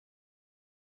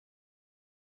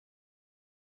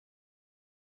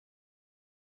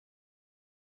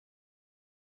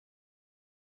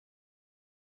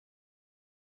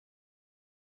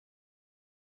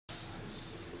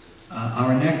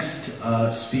Our next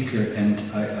speaker, and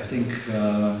I think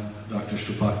Dr.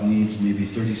 Shchupak needs maybe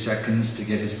 30 seconds to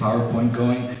get his PowerPoint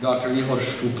going. Dr. Igor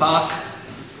Shchupak,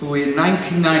 who in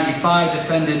 1995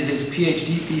 defended his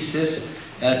PhD thesis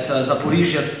at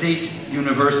Zaporizhia State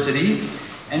University.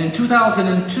 And in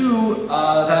 2002,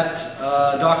 that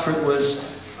doctorate was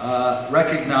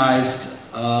recognized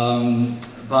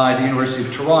by the University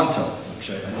of Toronto,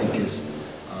 which I think is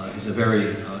a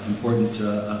very important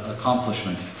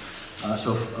accomplishment.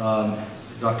 So,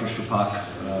 Dr. Shchupak,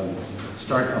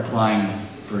 start applying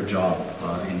for a job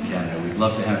in Canada. We'd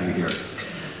love to have you here.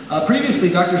 Previously,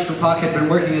 Dr. Shchupak had been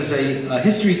working as a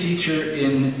history teacher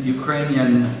in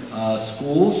Ukrainian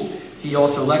schools. He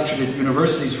also lectured at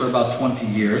universities for about 20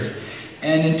 years.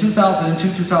 And in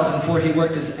 2002-2004, he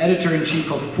worked as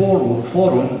editor-in-chief of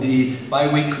Forum, the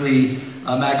bi-weekly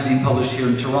magazine published here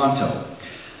in Toronto.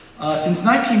 Since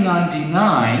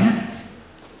 1999,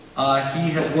 he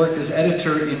has worked as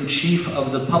editor-in-chief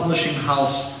of the publishing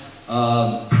house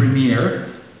Premier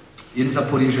in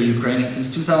Zaporizhia, Ukraine. And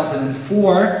since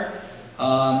 2004,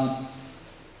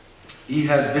 he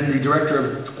has been the director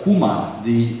of TKUMA,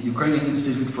 the Ukrainian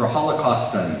Institute for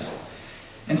Holocaust Studies.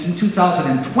 And since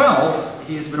 2012,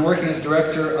 he has been working as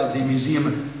director of the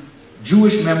Museum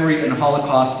Jewish Memory and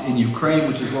Holocaust in Ukraine,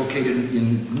 which is located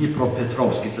in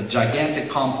Dnipropetrovsk. It's a gigantic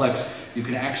complex. You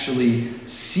can actually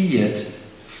see it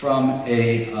from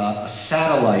a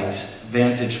satellite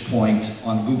vantage point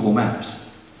on Google Maps.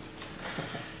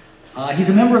 He's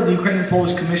a member of the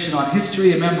Ukrainian-Polish Commission on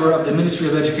History, a member of the Ministry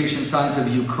of Education and Science of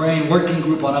Ukraine, working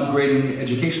group on upgrading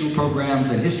educational programs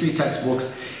and history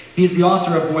textbooks. He's the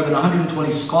author of more than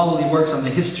 120 scholarly works on the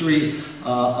history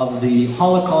of the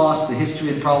Holocaust, the history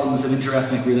and problems of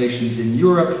interethnic relations in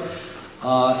Europe.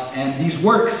 And these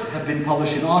works have been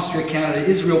published in Austria, Canada,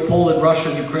 Israel, Poland,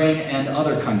 Russia, Ukraine, and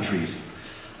other countries.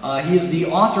 He is the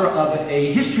author of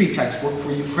a history textbook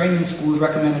for Ukrainian schools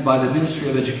recommended by the Ministry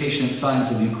of Education and Science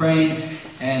of Ukraine,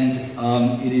 and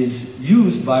it is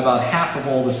used by about half of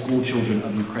all the school children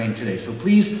of Ukraine today. So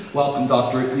please welcome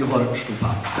Dr. Igor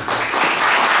Shchupak.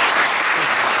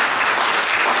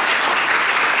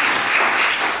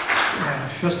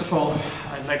 First of all,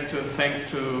 I'd like to thank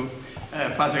to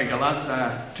Padre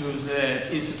Galadza, to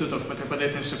the Institute of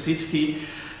Metropolitan Sheptytsky.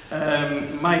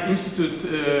 My institute,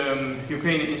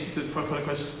 Ukrainian Institute for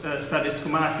Holocaust Studies,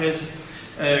 TKUMA, has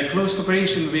close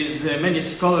cooperation with many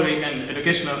scholarly and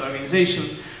educational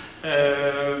organizations,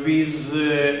 with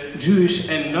Jewish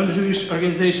and non-Jewish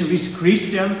organizations, with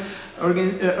Christian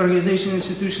organization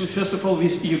institutions, first of all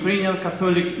with Ukrainian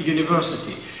Catholic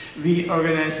University. We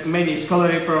organize many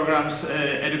scholarly programs,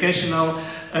 educational,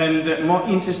 and more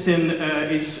interesting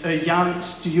is a young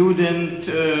student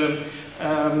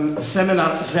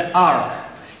seminar, The Ark,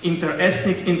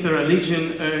 Inter-ethnic,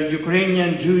 inter-religion,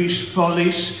 Ukrainian, Jewish,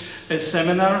 Polish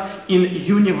seminar in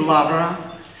Univlavra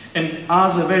and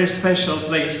other very special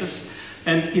places.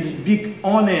 And it's a big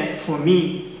honor for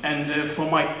me and for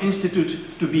my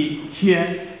institute to be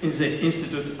here in the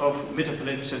Institute of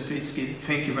Metropolitan Sheptytsky.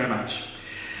 Thank you very much.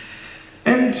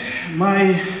 And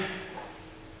my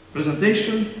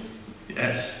presentation,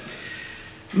 yes.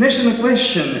 National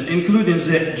question, including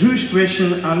the Jewish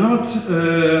question, are not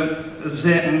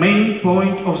the main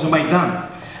point of the Maidan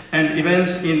and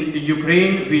events in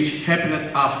Ukraine which happened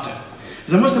after.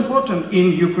 The most important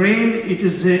in Ukraine, it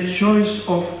is the choice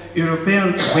of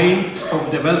European way of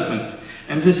development,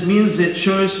 and this means the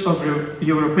choice of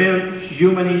European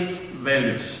humanist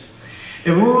values.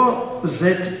 A war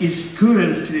that is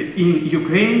current in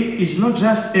Ukraine is not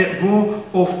just a war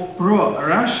of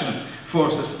pro-Russian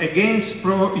forces against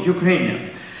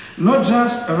pro-Ukrainian, not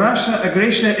just Russia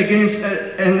aggression against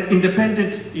an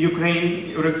independent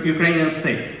Ukrainian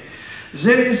state.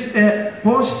 There is a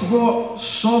post-war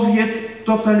Soviet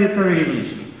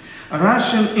totalitarianism,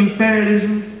 Russian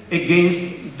imperialism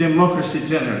against democracy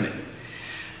generally.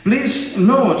 Please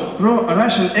note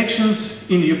pro-Russian actions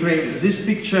in Ukraine. This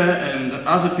picture and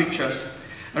other pictures,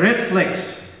 red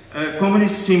flags,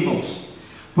 communist symbols,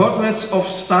 portraits of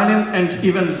Stalin and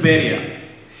even Beria.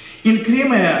 In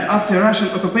Crimea, after Russian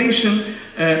occupation,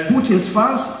 Putin's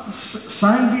fans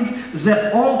signed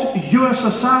the old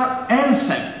USSR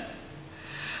anthem.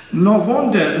 No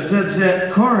wonder that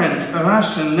the current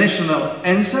Russian national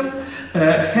anthem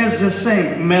has the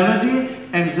same melody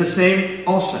and the same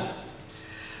author.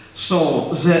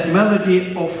 So the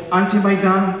melody of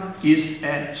anti-Maidan is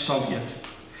a Soviet.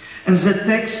 And the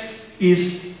text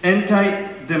is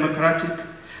anti-democratic,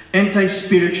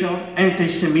 anti-spiritual,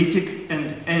 anti-Semitic,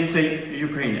 and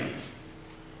anti-Ukrainian.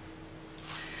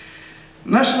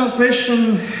 National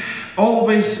question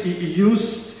always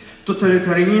used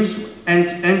totalitarianism and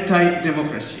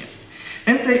anti-democracy.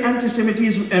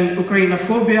 Anti-Semitism and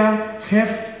Ukrainophobia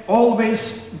have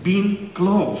always been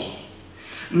close.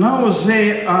 Now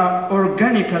they are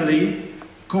organically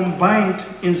combined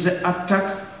in the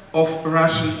attack of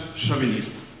Russian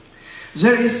chauvinism.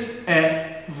 There is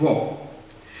a war.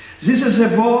 This is a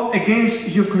war against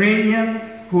Ukrainians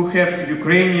who have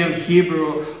Ukrainian,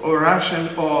 Hebrew, or Russian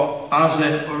or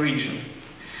other origin.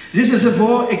 This is a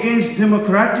war against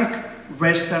democratic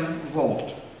Western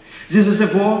world. This is a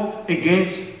war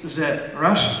against the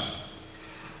Russian.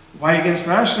 Why against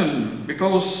Russian?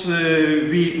 Because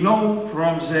we know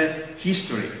from the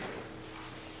history.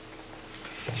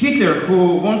 Hitler,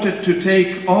 who wanted to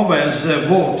take over the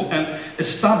world and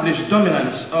establish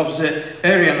dominance of the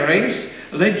Aryan race,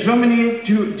 led Germany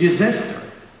to disaster.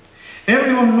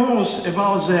 Everyone knows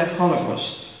about the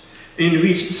Holocaust, in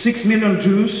which 6 million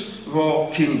Jews were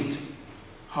killed.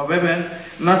 However,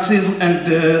 Nazism and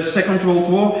the Second World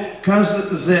War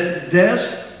caused the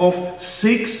death of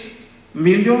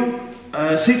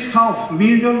 6.5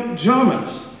 million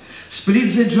Germans, split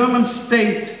the German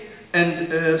state, and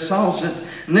caused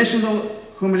national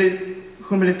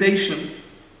humiliation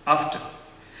after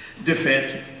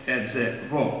defeat at the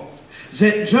war.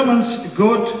 The Germans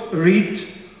got rid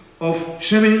of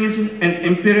chauvinism and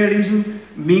imperialism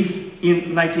myth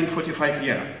in 1945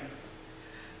 year.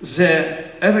 The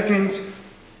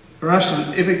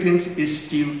Russian event is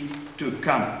still to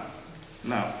come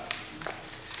now.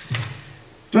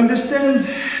 To understand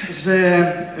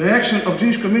the reaction of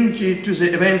Jewish community to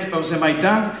the event of the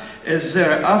Maidan as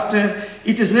thereafter,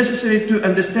 it is necessary to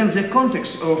understand the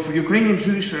context of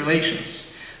Ukrainian-Jewish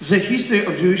relations, the history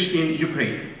of Jewish in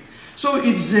Ukraine. So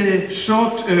it's a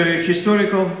short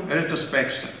historical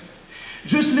retrospection.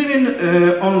 Jews living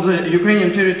on the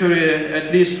Ukrainian territory,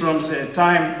 at least from the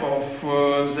time of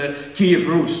the Kiev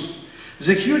Rus.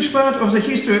 The huge part of the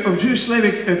history of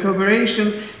Jewish-Slavic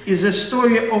cooperation is a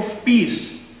story of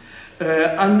peace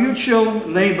and mutual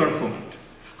neighborhood.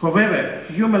 However,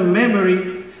 human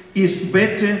memory is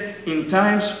better in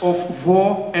times of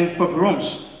war and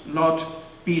pogroms, not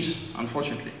peace,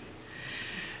 unfortunately.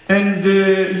 And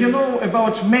you know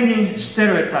about many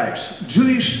stereotypes,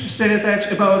 Jewish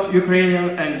stereotypes about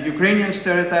Ukrainian and Ukrainian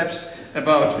stereotypes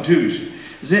about Jews.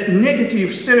 The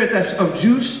negative stereotypes of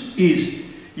Jews is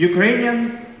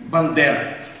Ukrainian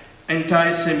Bandera,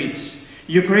 anti-Semites,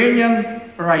 Ukrainian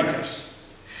writers.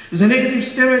 The negative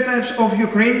stereotypes of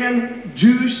Ukrainian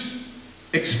Jews,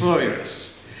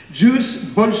 exploiters, Jews,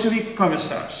 Bolshevik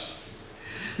commissars.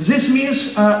 These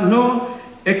myths are not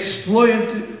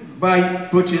exploited by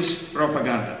Putin's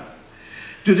propaganda.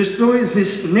 To destroy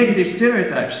these negative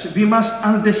stereotypes, we must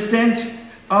understand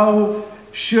our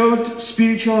shared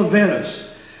spiritual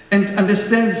values and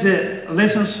understand the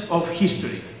lessons of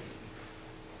history.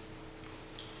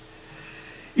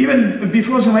 Even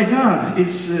before the Maidan,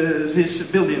 it's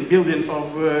this building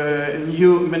of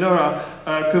new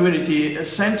menorah community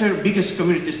center, biggest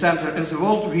community center in the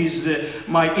world, with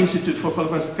my Institute for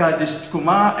Holocaust Studies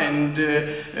Tkuma and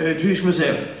Jewish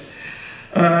Museum.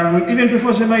 Even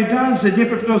before the Maidan, the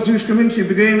Dnipropetrovsk Jewish community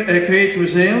began a create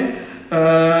museum,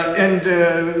 and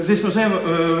this museum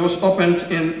was opened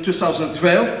in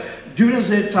 2012 during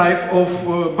the time of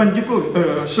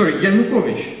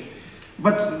Yanukovych.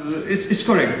 But it's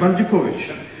correct,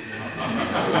 Bandukovich.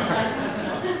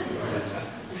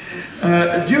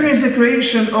 During the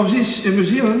creation of this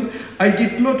museum, I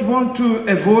did not want to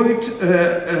avoid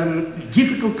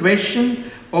difficult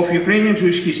question of Ukrainian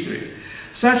Jewish history,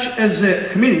 such as the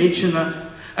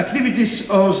Khmelnytskina, activities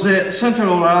of the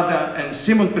Central Rada and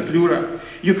Simon Petlura,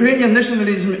 Ukrainian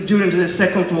nationalism during the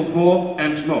Second World War,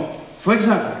 and more. For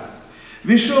example,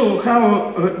 we show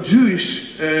how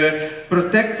Jewish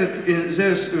protected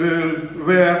theirs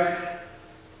were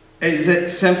as the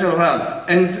Central Rada,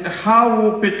 and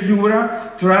how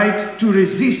Petlura tried to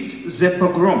resist the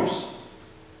pogroms.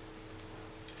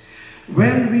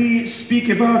 When we speak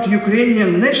about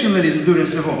Ukrainian nationalism during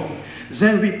the war,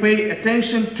 then we pay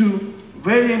attention to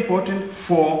very important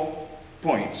 4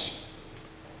 points.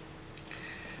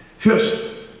 First,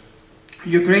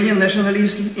 Ukrainian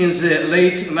nationalism in the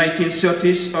late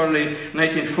 1930s, early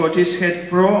 1940s had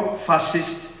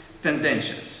pro-fascist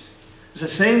tendencies. The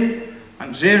same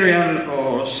Hungarian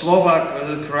or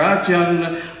Slovak,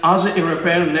 Croatian, other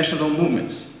European national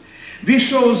movements. We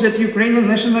show that Ukrainian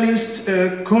nationalists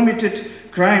committed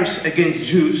crimes against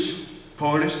Jews,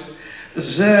 Polish,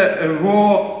 the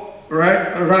war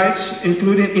riots,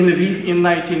 including in Lviv in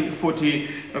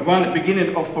 1941,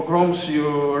 beginning of pogroms,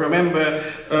 you remember,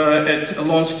 at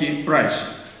Lonsky Price.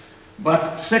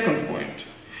 But second point,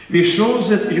 we show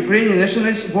that Ukrainian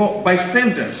nationalists were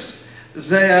bystanders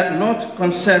they are not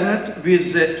concerned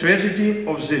with the tragedy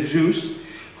of the Jews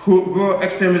who were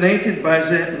exterminated by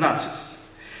the Nazis.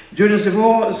 During the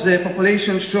war, the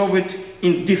population showed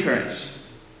indifference.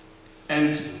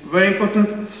 And very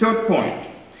important third point,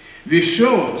 we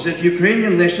show that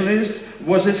Ukrainian nationalists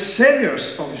were the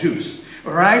saviors of Jews,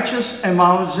 righteous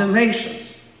among the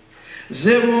nations.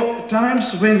 There were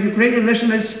times when Ukrainian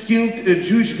nationalists killed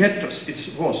Jewish ghettos,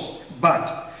 it was,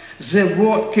 but there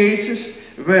were cases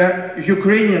where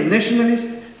Ukrainian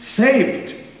nationalists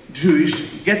saved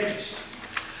Jewish ghettos.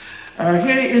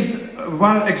 Here is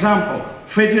one example,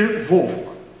 Fedor Vovk,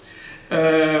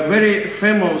 very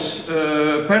famous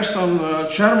person,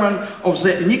 chairman of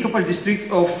the Nikopol district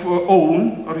of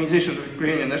OUN, Organization of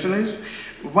Ukrainian Nationalists,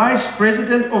 vice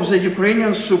president of the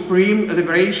Ukrainian Supreme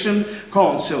Liberation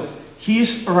Council. He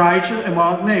is righteous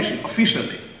among nations,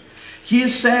 officially. He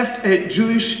saved a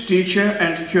Jewish teacher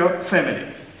and her family.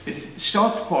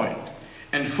 Third point.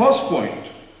 And fourth point,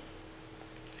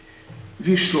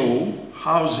 we show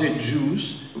how the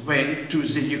Jews went to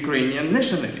the Ukrainian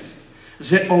nationalists,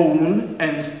 the OUN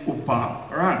and UPA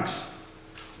ranks.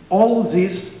 All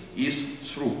this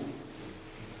is true.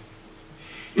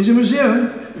 In the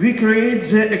museum, we create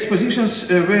the expositions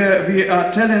where we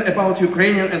are telling about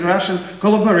Ukrainian and Russian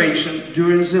collaboration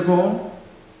during the war.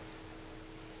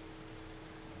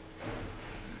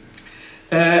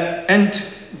 And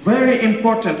very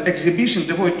important exhibition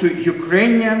devoted to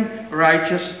Ukrainian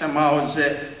righteous among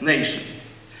the nation.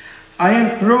 I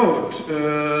am proud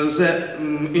that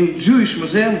in Jewish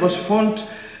Museum was found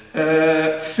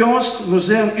first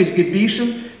museum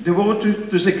exhibition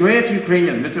devoted to the great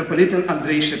Ukrainian Metropolitan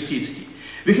Andrey Sheptytsky.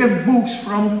 We have books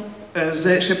from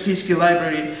the Sheptytsky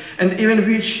library and even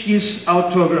which his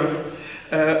autograph.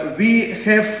 We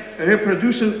have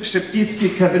reproduced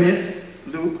Sheptytsky cabinet,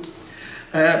 look.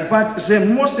 But the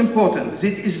most important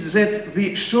is that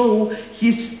we show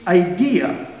his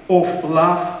idea of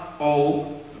love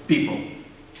all people.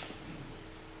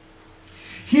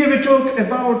 Here we talk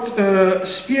about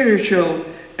spiritual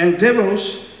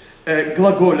endeavors,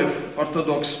 Glagolev,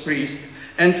 Orthodox priest,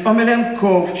 and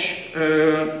Omelenkovich,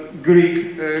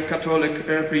 Greek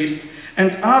Catholic priest,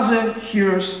 and other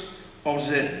heroes of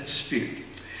the spirit.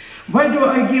 Why do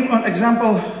I give an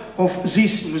example of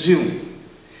this museum?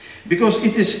 Because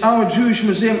it is our Jewish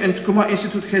Museum and Kuma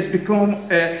Institute has become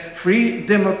a free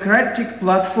democratic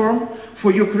platform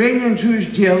for Ukrainian Jewish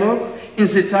dialogue in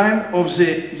the time of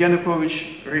the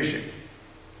Yanukovych regime.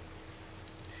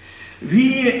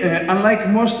 We, unlike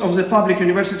most of the public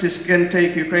universities, can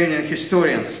take Ukrainian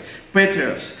historians,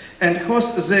 patriots, and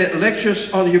host the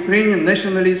lectures on Ukrainian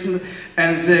nationalism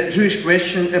and the Jewish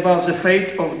question about the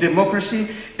fate of democracy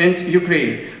and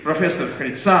Ukraine. Professor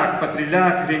Hrytsak,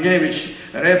 Patrilyak, Grinevich,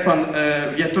 Repan,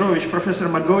 Vyatrovich, Professor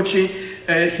Magochi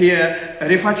here,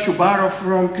 Rifat Shubarov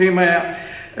from Crimea.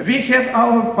 We have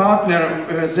our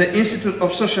partner, the Institute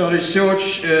of Social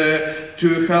Research,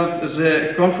 to hold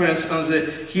the conference on the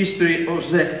history of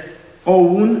the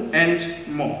OUN and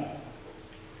more.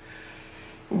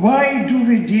 Why do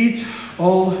we did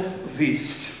all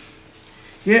this?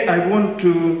 Here I want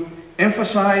to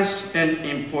emphasize an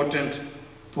important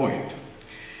point.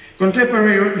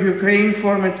 Contemporary Ukraine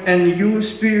formed a new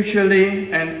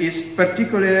spiritually and is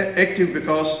particularly active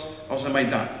because of the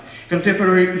Maidan.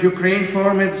 Contemporary Ukraine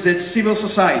formed the civil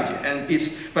society and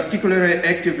is particularly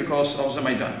active because of the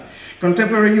Maidan.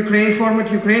 Contemporary Ukraine formed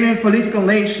Ukrainian political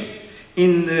nation.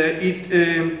 It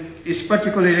is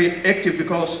particularly active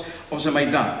because of the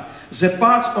Maidan. The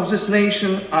parts of this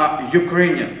nation are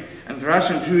Ukrainian and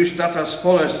Russian, Jewish, Tatars,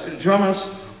 Polish,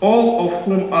 Germans, all of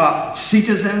whom are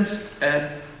citizens and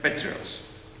patriots.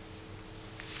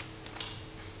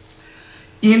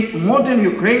 In modern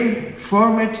Ukraine,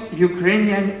 formed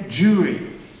Ukrainian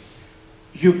Jewry.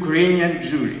 Ukrainian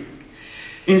Jewry.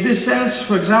 In this sense,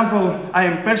 for example, I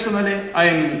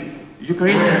am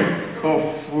Ukrainian of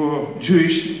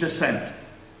Jewish descent.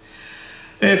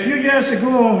 A few years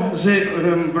ago,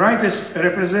 the brightest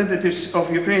representatives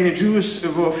of Ukrainian Jews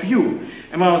were few.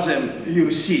 Among them,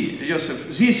 you see Yosef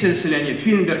Zisels, Leonid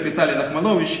Finberg, Vitaly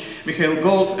Nakhmanovich, Mikhail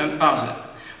Gold, and others.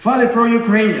 Fully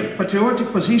pro-Ukrainian,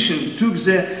 patriotic position took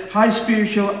the high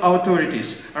spiritual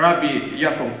authorities, Rabbi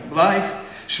Yakov Blaich,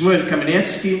 Shmuel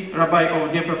Kamenetsky, Rabbi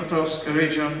of Dnipropetrovsk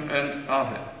region, and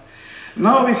others.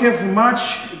 Now we have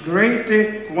much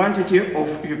greater quantity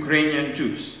of Ukrainian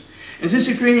Jews. And these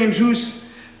Ukrainian Jews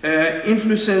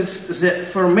influences the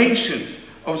formation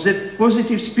of the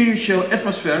positive spiritual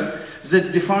atmosphere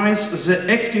that defines the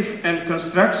active and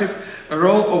constructive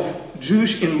role of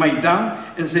Jews in Maidan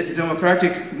and the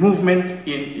democratic movement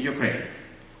in Ukraine.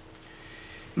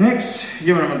 Next,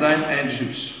 EuroMaidan and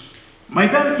Jews.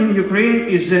 Maidan in Ukraine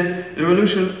is a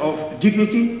revolution of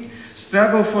dignity,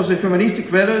 struggle for the humanistic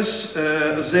values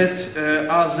that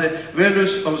are the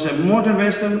values of the modern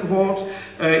Western world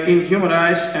in human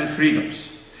rights and freedoms.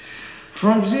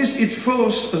 From this it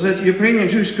follows that the Ukrainian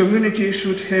Jewish community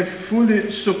should have fully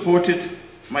supported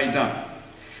Maidan.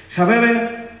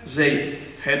 However, they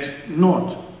had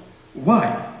not.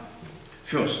 Why?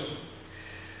 First,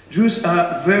 Jews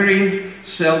are very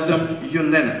seldom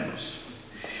unanimous.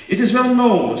 It is well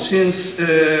known since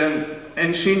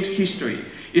ancient history.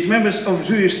 It members of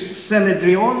Jewish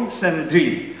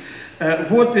Sanhedrin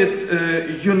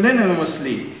voted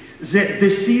unanimously. The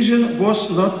decision was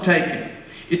not taken.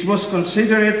 It was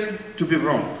considered to be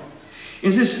wrong.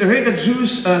 In this regard,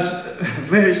 Jews are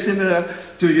very similar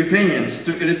to Ukrainians.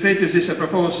 To illustrate this, I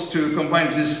propose to combine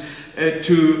these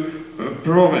two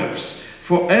proverbs.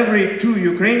 For every 2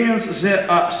 Ukrainians, there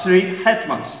are 3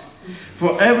 hetmans.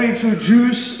 For every 2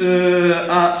 Jews,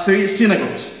 are 3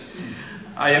 synagogues.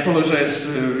 I apologize,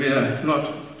 we are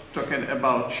not talking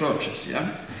about churches, yeah?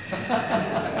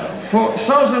 For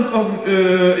thousands of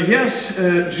years,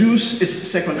 Jews, it's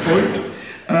second point,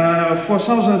 for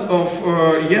thousands of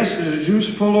years, Jews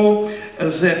follow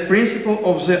the principle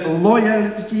of the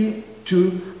loyalty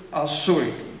to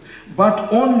authority,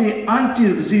 but only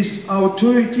until this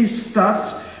authority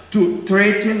starts to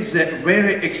threaten the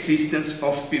very existence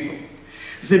of people.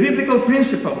 The biblical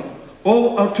principle,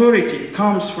 all authority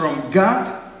comes from God,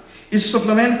 is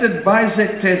supplemented by the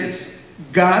thesis,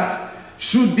 God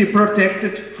should be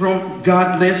protected from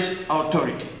godless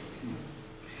authority.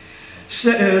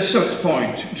 Third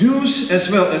point, Jews as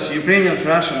well as Ukrainians,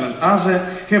 Russians and others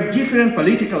have different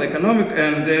political, economic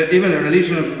and even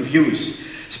religious views.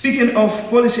 Speaking of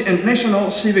policy and national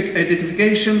civic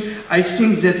identification, I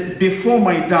think that before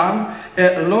Maidan,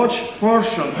 a large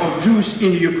portion of Jews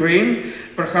in Ukraine,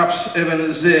 perhaps even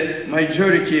the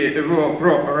majority were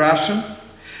pro-Russian.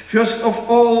 First of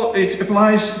all, it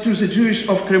applies to the Jews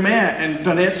of Crimea and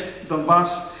Donetsk,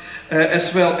 Donbass,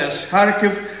 as well as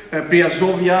Kharkiv,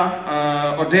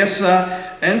 Priazovia,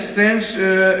 Odessa, and strange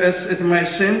as it may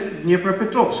seem,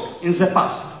 Dnipropetrovsk in the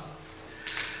past.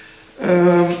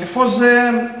 For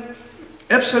the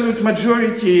absolute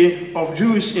majority of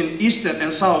Jews in eastern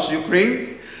and south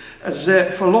Ukraine,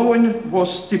 the following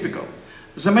was typical.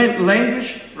 The main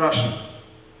language, Russian.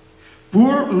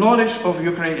 Poor knowledge of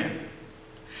Ukrainian.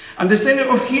 Understanding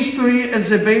of history as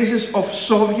the basis of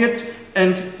Soviet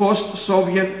and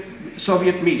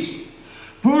post-Soviet myths.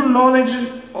 Poor knowledge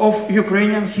of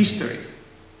Ukrainian history.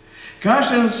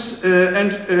 Cautions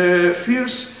and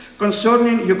fears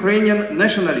concerning Ukrainian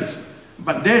nationalism,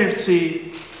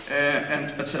 Banderivtsi,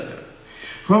 and etc.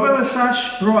 However,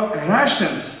 such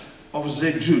pro-Russians of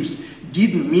the Jews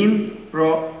didn't mean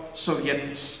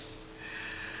pro-Soviets.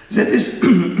 That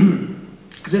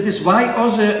is why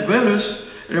other values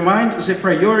remained the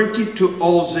priority to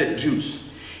all the Jews.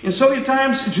 In Soviet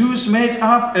times, Jews made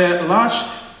up a large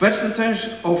percentage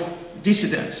of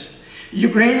dissidents.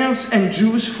 Ukrainians and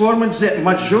Jews formed the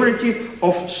majority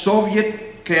of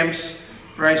Soviet camps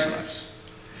prisoners.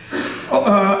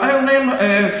 I'll name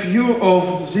a few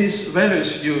of these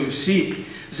values you see.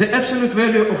 The absolute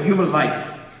value of human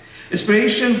life,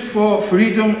 aspiration for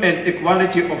freedom and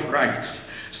equality of rights,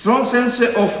 strong sense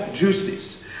of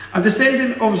justice,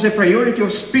 understanding of the priority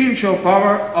of spiritual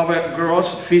power over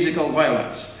gross physical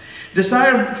violence,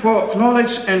 desire for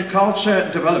knowledge and culture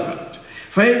development,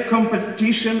 fair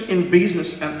competition in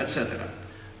business, and etc.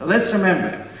 Let's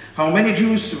remember how many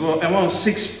Jews were among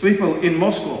 6 people in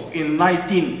Moscow in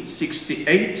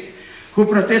 1968 who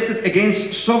protested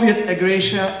against Soviet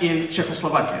aggression in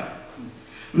Czechoslovakia.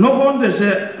 No wonder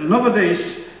that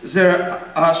nowadays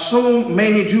there are so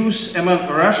many Jews among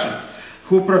Russians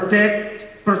who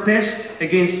protest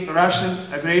against Russian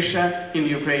aggression in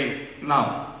Ukraine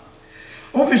now.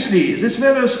 Obviously, these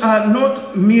values are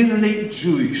not merely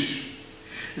Jewish.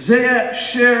 They are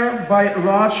shared by a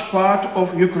large part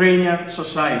of Ukrainian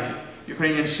society,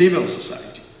 Ukrainian civil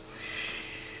society.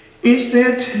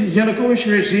 Instead, Yanukovych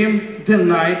regime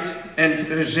denied and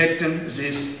rejected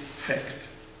this fact.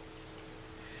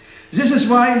 This is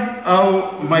why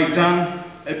our Maidan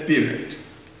appeared.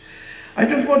 I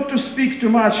don't want to speak too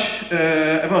much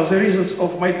about the reasons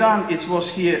of Maidan. It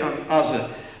was here on other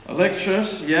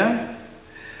lectures, yeah?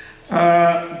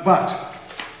 But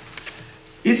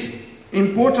it's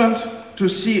important to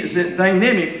see the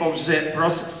dynamic of the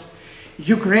process.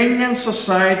 Ukrainian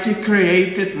society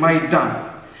created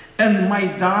Maidan, and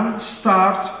Maidan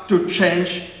started to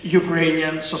change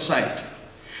Ukrainian society.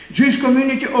 Jewish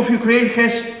community of Ukraine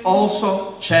has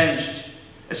also changed,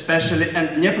 especially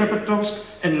in Dnipropetrovsk,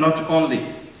 and not only.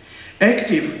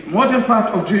 Active, modern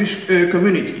part of Jewish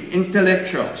community,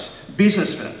 intellectuals,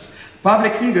 businessmen,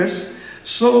 public figures,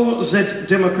 saw that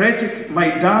democratic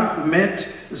Maidan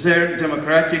met their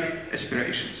democratic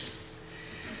aspirations.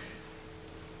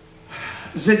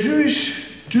 The Jewish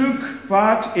took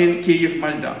part in Kiev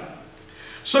Maidan.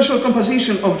 Social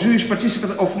composition of Jewish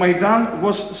participants of Maidan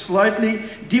was slightly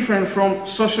different from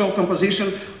social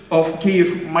composition of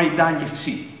Kiev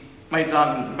Maidanivtsi,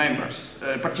 Maidan members,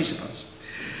 participants.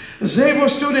 They were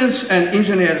students and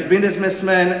engineers,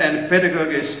 businessmen and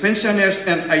pedagogues, pensioners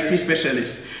and IT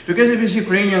specialists. Together with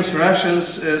Ukrainians,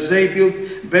 Russians, they built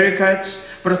barricades,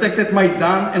 protected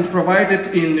Maidan and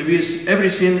provided with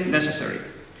everything necessary.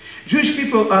 Jewish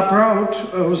people are proud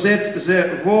that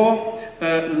there were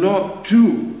not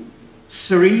 2,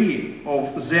 3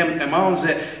 of them among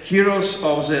the heroes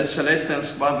of the Celestial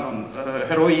Squadron,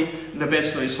 Heroi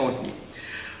Nebesnoi Sotni,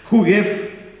 who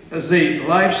gave their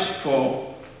lives for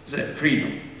the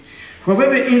freedom.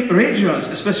 However, in regions,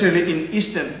 especially in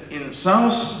eastern, in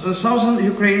southern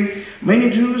Ukraine, many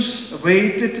Jews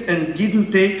waited and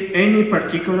didn't take any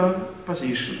particular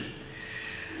position.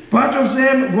 Part of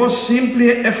them was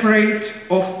simply afraid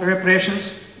of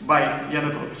repressions by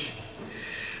Yanukovych.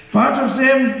 Part of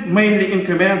them, mainly in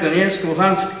Crimea, Donetsk,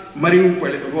 Luhansk,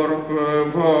 Mariupol,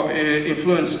 were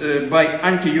influenced by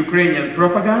anti-Ukrainian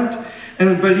propaganda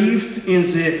and believed in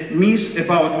the myth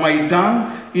about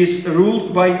Maidan is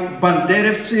ruled by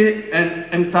Banderovцы and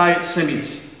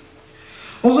anti-Semites.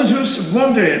 All the Jews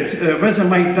wondered whether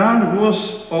Maidan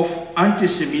was of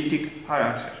anti-Semitic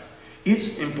character.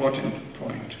 It's an important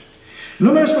point.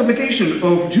 Numerous publications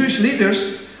of Jewish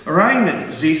leaders rhymed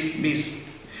this myth.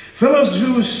 Famous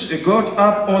Jews got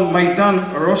up on Maidan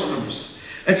rostrums,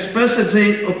 expressed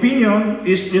their opinion in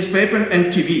newspaper and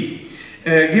TV,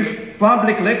 give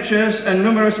public lectures and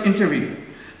numerous interviews.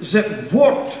 The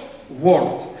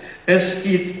word, as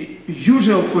it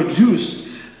usual for Jews,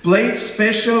 played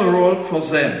special role for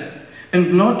them,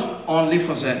 and not only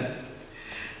for them.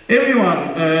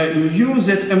 Everyone knew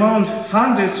that among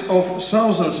hundreds of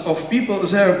thousands of people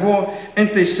there were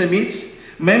anti-Semites,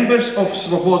 members of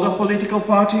Svoboda political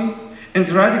party, and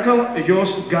radical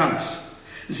youth gangs.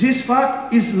 This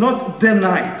fact is not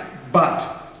denied, but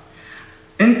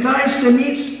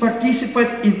anti-Semites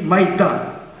participate in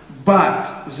Maidan,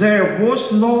 but there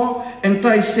was no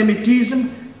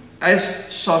anti-Semitism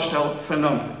as social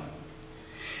phenomenon.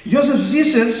 Joseph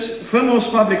Zissers, famous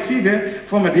public figure,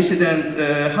 former dissident,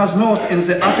 has noted in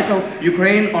the article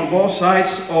Ukraine on both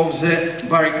sides of the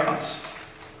barricades.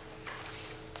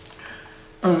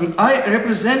 I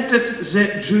represented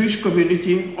the Jewish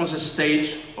community on the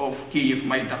stage of Kiev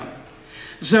Maidan.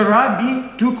 The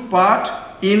rabbi took part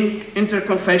in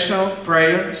interconfessional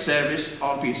prayer service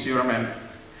on peace, you remember.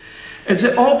 At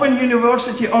the Open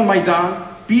University on Maidan,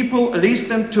 people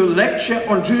listened to lecture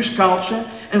on Jewish culture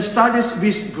and studies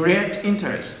with great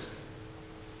interest.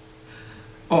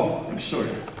 Oh, I'm sorry.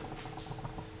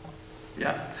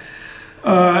 Yeah.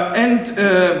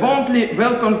 And warmly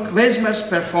welcomed Klezmer's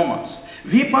performance.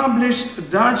 We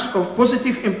published Dutch of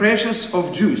positive impressions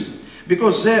of Jews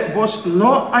because there was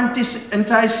no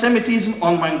anti-Semitism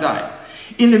on Maidan.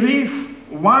 In Lviv,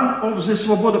 one of the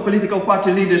Svoboda political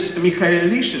party leaders, Mikhail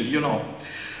Lishin, you know,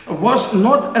 was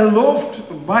not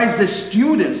allowed by the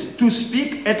students to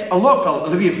speak at a local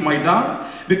Lviv Maidan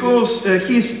because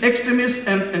he is extremist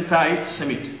and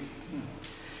anti-Semite.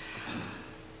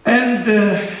 And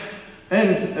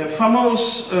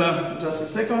famous, just a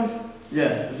second,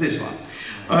 yeah, this one.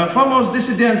 Famous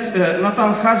dissident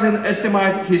Natan Hazin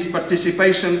estimated his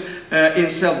participation in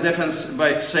self-defense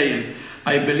by saying,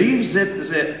 I believe that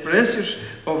the prestige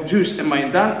of Jews in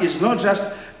Maidan is not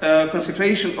just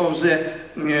consecration of the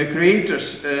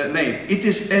creator's name. It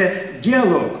is a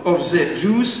dialogue of the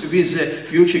Jews with the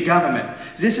future government.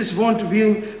 This is what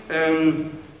will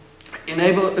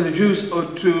enable the Jews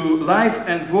to live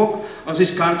and work on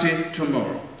this country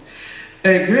tomorrow.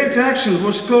 A great reaction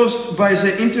was caused by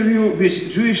the interview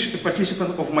with Jewish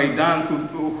participant of Maidan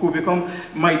who become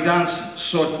Maidan's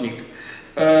Sotnik.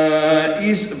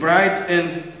 Is bright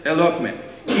and eloquent.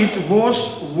 It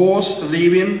was worth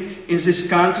living in this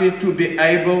country to be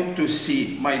able to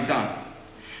see Maidan.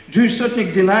 Jewish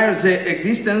Sotnik denied the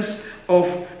existence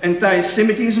of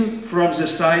anti-Semitism from the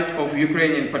side of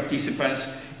Ukrainian participants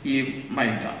in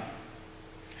Maidan.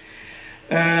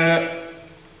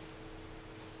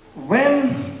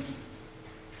 When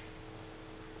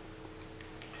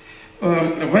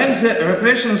the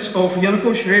repressions of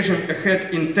Yanukovych regime had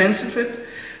intensified,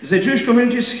 the Jewish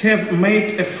communities have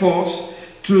made efforts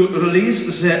to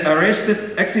release the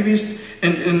arrested activists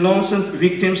and innocent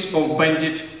victims of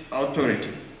bandit authority.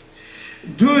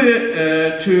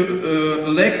 Due to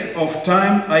lack of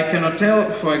time, I cannot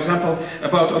tell, for example,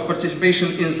 about our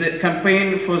participation in the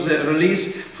campaign for the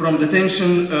release from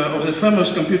detention of the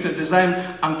famous computer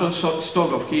designer Anton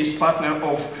Stogov. He is partner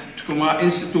of Tkuma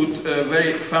Institute, a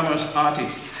very famous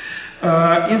artist.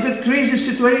 In that crazy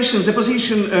situation, the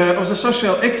position of the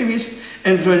social activists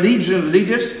and religion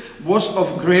leaders was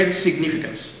of great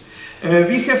significance.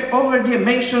 We have already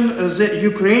mentioned the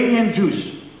Ukrainian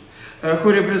Jews,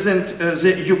 who represent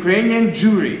the Ukrainian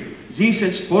Jewry,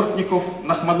 Zisels, Portnikov,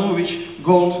 Nakhmanovich,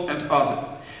 Gold, and others.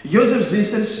 Joseph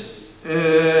Zisels,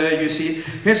 you see,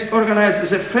 has organized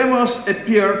the famous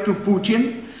appeal to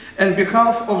Putin on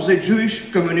behalf of the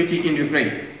Jewish community in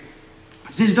Ukraine.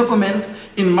 This document,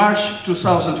 in March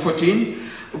 2014,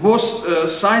 was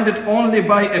signed only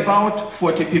by about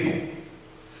 40 people.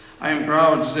 I am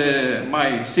proud that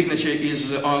my signature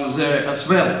is on there as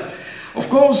well. Of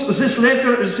course, this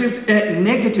letter received a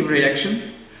negative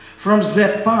reaction from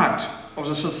that part of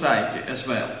the society as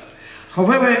well.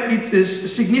 However, it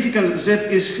is significant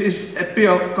that his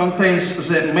appeal contains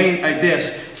the main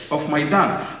ideas of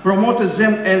Maidan, promoted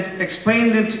them and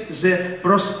expanded the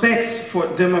prospects for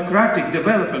democratic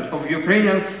development of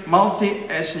Ukrainian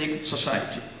multi-ethnic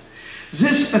society.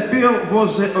 This appeal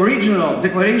was the original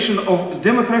declaration of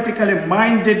democratically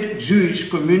minded Jewish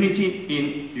community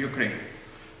in Ukraine.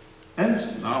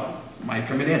 And now, my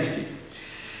Khmelnytsky.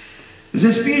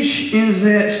 The speech in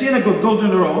the synagogue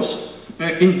Golden Rose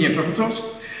in Dnipropetrovsk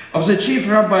of the chief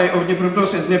rabbi of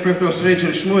Dnipropetrovsk and Dnipropetrovsk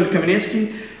region Shmuel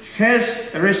Khmelnytsky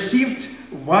has received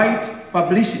wide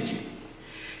publicity.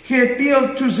 He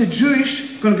appealed to the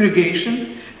Jewish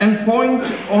congregation and point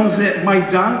on the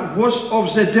Maidan was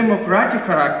of the democratic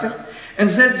character and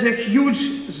that the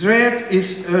huge threat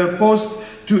is posed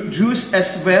to Jews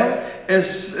as well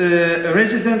as a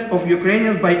resident of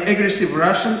Ukraine by aggressive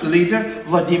Russian leader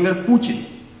Vladimir Putin.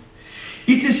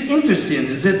 It is interesting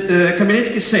that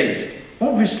Khmelnytsky said,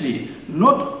 obviously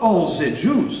not all the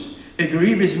Jews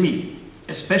agree with me,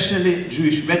 especially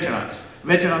Jewish veterans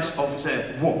of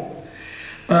the war.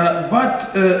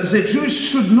 But the Jews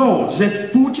should know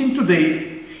that Putin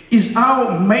today is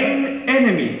our main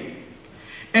enemy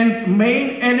and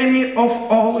main enemy of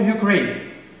all Ukraine.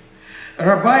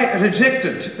 Rabbi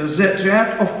rejected the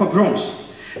threat of pogroms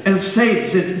and said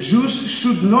that Jews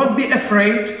should not be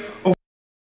afraid of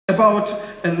about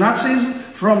Nazis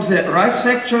from the right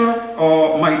sector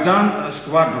or Maidan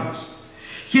squadrons.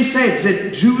 He said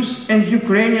that Jews and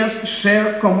Ukrainians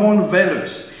share common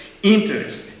values,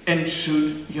 interests, and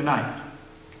should unite.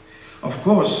 Of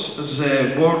course,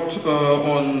 the word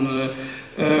on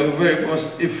very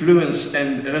most influenced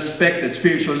and respected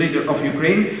spiritual leader of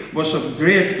Ukraine was of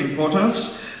great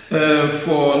importance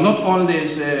for not only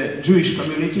the Jewish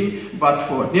community, but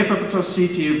for Dnipropetrovsk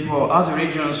city, for other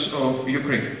regions of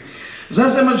Ukraine.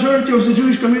 Thus, the majority of the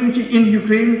Jewish community in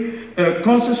Ukraine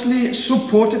consciously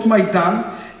supported Maidan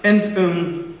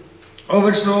and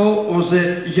overthrow of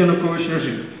the Yanukovych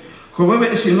regime. However,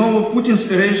 as you know, Putin's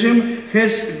regime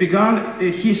has begun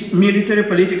his military,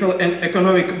 political and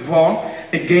economic war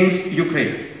against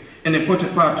Ukraine. An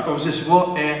important part of this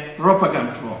war, a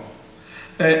propaganda war.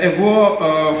 A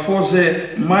war for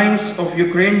the minds of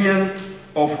Ukrainians,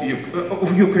 of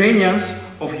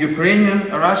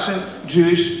Ukrainian, Russian,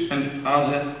 Jewish and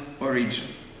other origin.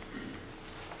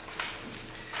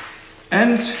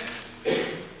 And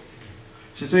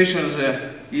situation in the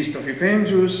east of Ukraine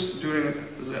Jews during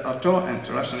the Auto and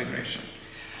Russian aggression.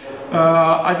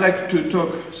 I'd like to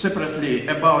talk separately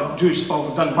about Jews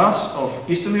of Donbass, of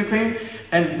eastern Ukraine,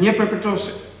 and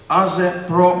Dnipropetrovsk, other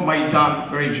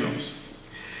pro-Maidan regions.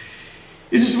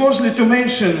 It is worthy to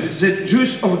mention that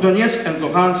Jews of Donetsk and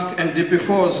Luhansk, and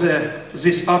before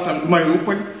this autumn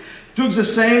Mariupol, took the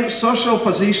same social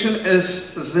position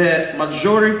as the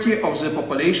majority of the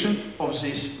population of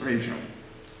this region.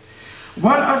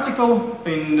 One article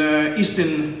in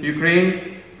eastern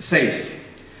Ukraine says,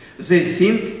 they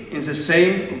think in the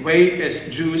same way as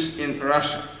Jews in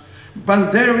Russia.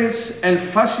 Banderovists and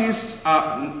fascists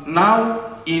are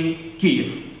now in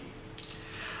Kiev.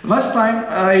 Last time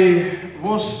I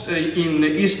was in the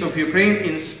east of Ukraine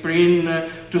in spring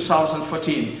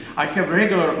 2014. I have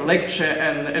regular lecture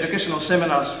and educational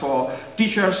seminars for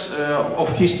teachers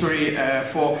of history,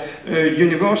 for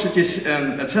universities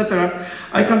and etc.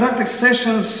 I conducted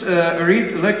sessions,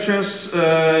 read lectures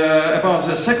about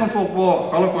the Second World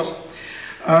War, Holocaust.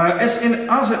 As in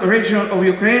other regions of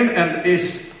Ukraine and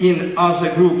as in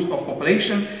other groups of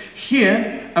population,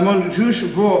 here among Jewish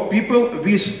war people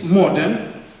with modern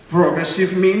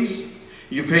progressive means,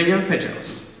 Ukrainian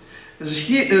patriots.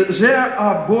 There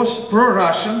are both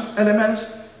pro-Russian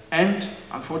elements and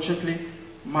unfortunately,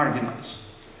 marginalized.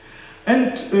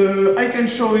 And I can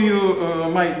show you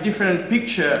my different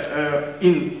picture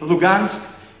in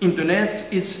Lugansk, in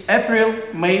Donetsk. It's April,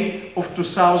 May of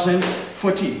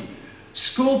 2014.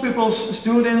 School people,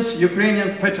 students,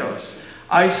 Ukrainian patriots.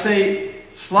 I say,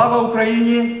 Слава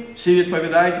Україні, всі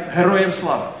відповідають, Героям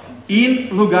слава. In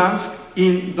Lugansk,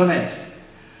 in Donetsk.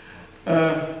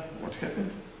 What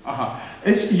happened?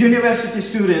 It's university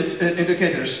students,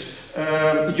 educators,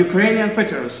 Ukrainian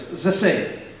patriots, the same.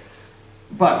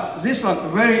 But this one,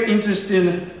 very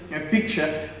interesting picture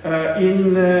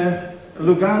in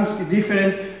Lugansk,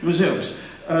 different museums.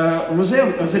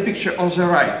 Museum, the picture on the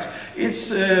right,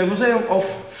 it's a museum of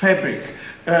fabric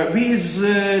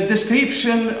with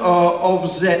description of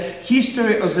the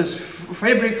history of this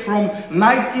fabric from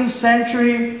 19th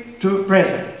century to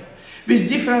present. With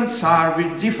different Tsar,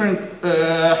 with different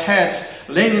heads,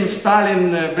 Lenin,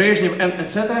 Stalin, Brezhnev, and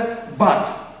etc. But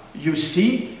you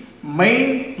see,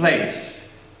 main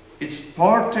place, it's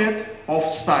portrait of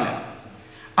Stalin.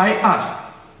 I ask,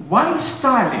 why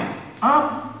Stalin?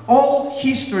 All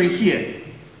history here.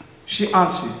 She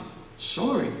answered,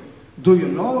 sorry, do you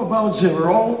know about the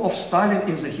role of Stalin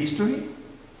in the history?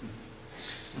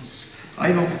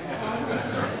 I know.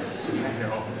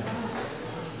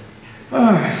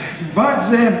 But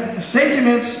the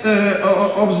sentiments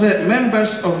of the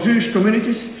members of Jewish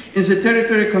communities in the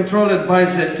territory controlled by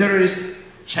the terrorists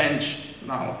change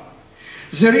now.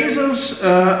 The reasons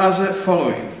are the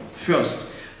following. First,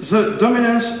 the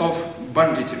dominance of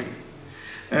banditry.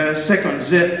 Second,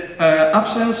 the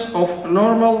absence of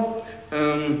normal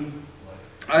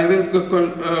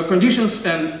conditions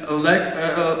and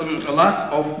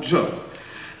lack of job.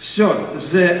 Third,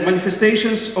 the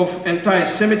manifestations of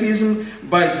anti-Semitism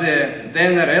by the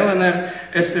DNR-LNR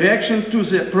as a reaction to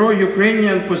the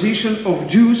pro-Ukrainian position of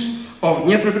Jews of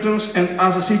Dnipropetrovsk and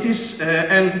other cities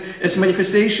and as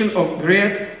manifestation of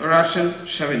great Russian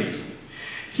chauvinism.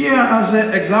 Here are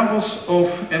the examples of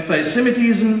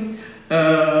anti-Semitism.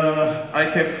 I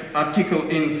have article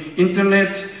in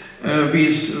internet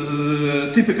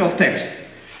with typical text.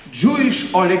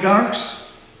 Jewish oligarchs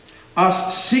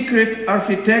as secret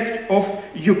architect of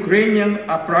Ukrainian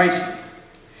uprising.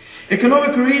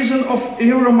 Economic reason of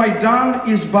EuroMaidan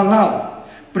is banal.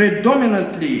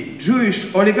 Predominantly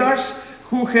Jewish oligarchs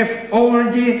who have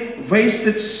already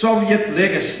wasted Soviet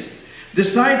legacy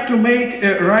decide to make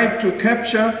a right to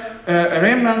capture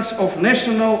remnants of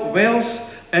national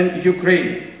wealth and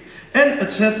Ukraine, and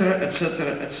etc.,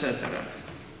 etc., etc.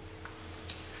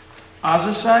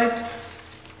 Other side,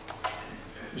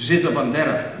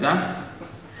 Żydo-Bandera, yeah?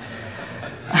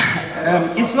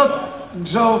 It's not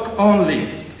joke only.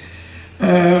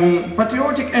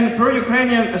 Patriotic and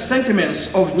pro-Ukrainian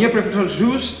sentiments of Dnipropetrovsk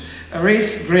Jews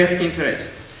raise great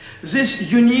interest. This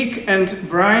unique and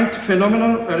bright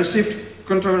phenomenon received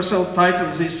controversial title,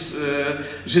 this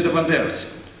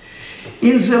Żydo-Banderas.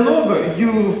 In the logo,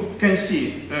 you can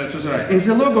see to the right, in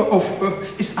the logo of,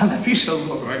 it's unofficial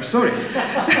logo, I'm sorry,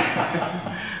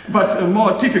 but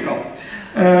more typical.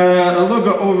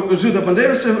 Logo of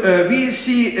Żydo-Banderas, we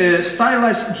see a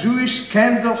stylized Jewish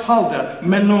candle holder,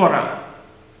 menorah.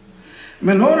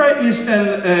 Menorah is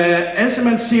an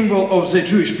ancient symbol of the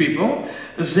Jewish people,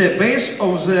 the base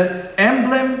of the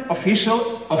emblem,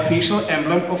 official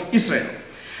emblem of Israel.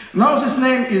 Now this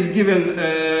name is given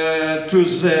to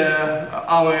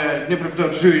our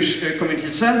Dnipropetrovsk Jewish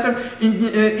Community Center in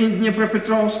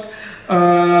Dnipropetrovsk,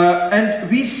 and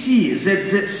we see that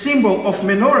the symbol of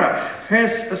menorah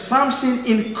has something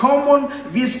in common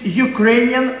with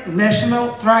Ukrainian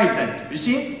national trident. You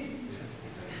see?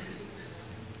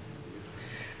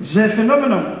 The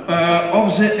phenomenon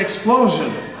of the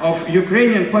explosion of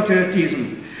Ukrainian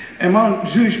patriotism among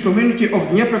Jewish community of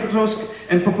Dnipropetrovsk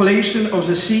and population of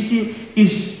the city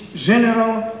is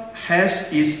general,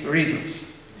 has its reasons.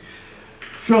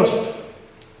 First,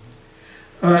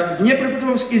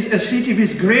 Dnipropetrovsk is a city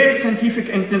with great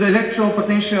scientific and intellectual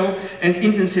potential and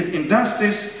intensive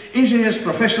industries. Engineers,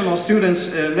 professional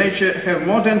students, nature have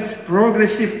modern,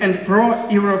 progressive and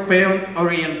pro-European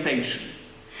orientation.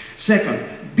 Second,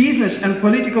 business and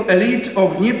political elite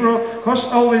of Dnipro has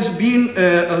always been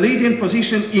a leading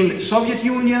position in Soviet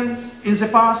Union in the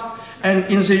past and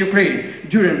in the Ukraine.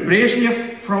 During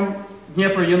Brezhnev from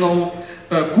Dnipro, you know,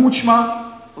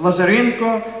 Kuchma,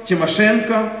 Lazarenko,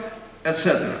 Timoshenko,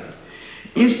 etc.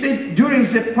 Instead, during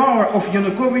the power of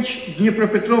Yanukovych,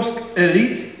 Dnipropetrovsk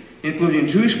elite, including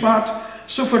Jewish part,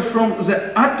 suffered from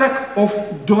the attack of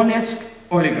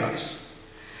Donetsk oligarchs.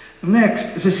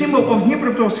 Next, the symbol of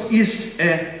Dnipropetrovsk is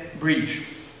a bridge.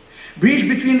 Bridge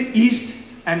between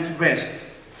East and West.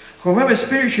 However,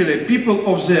 spiritually, people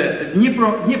of the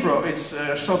Dnipro, it's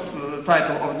a short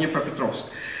title of Dnipropetrovsk,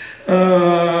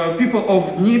 people of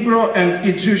Dnipro and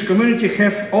its Jewish community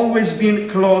have always been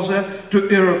closer to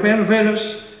European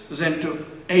values than to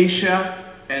Asia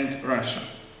and Russia.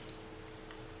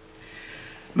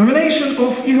 Nomination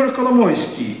of Igor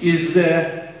Kolomoisky as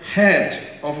the head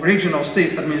of regional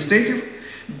state administrative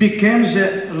became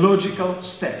the logical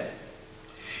step.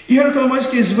 Igor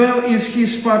Kolomoisky, as well as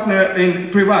his partner in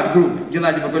Privat group,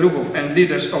 Gennady Bogolyubov, and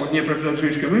leaders of Dnipropetrovsk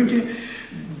Jewish community,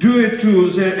 due to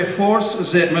their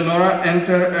efforts, the menorah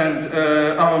entered and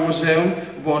our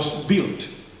museum was built.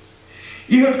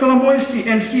 Igor Kolomoisky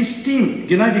and his team,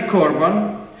 Gennady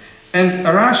Korban, and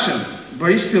Russian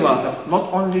Boris Pilatov,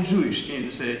 not only Jewish in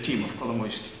the team of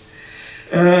Kolomoisky,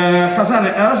 Hazan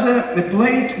and others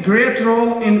played great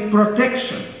role in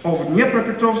protection of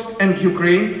Dnipropetrovsk and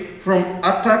Ukraine from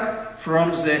attack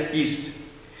from the east.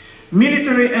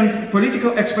 Military and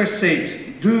political experts said,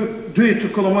 due to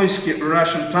Kolomoisky,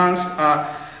 Russian tanks are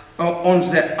on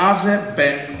the other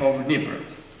bank of Dnieper.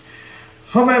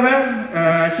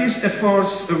 However, his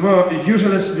efforts were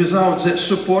usually without the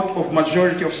support of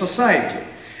majority of society,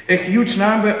 a huge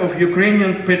number of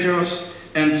Ukrainian patriots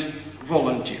and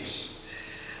volunteers.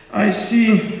 I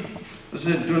see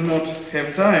that do not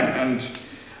have time, and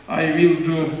I will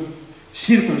do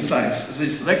circumcise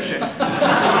this lecture,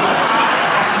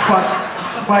 but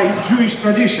by Jewish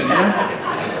tradition. Yeah?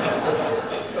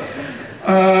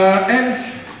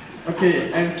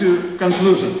 And to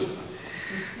conclusions.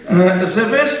 The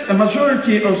vast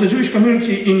majority of the Jewish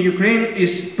community in Ukraine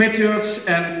is patriots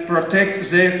and protect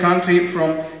their country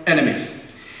from enemies.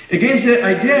 Against the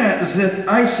idea that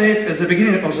I said at the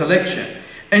beginning of the lecture,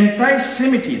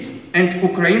 anti-Semitism and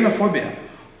Ukrainophobia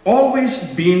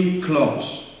always been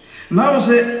close. Now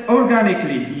they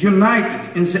organically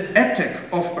united in the attack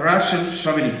of Russian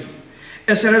chauvinism.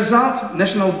 As a result,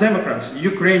 national democrats,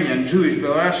 Ukrainian, Jewish,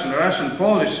 Belarusian, Russian,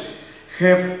 Polish,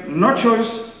 have no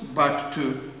choice but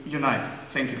to unite.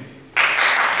 Thank you.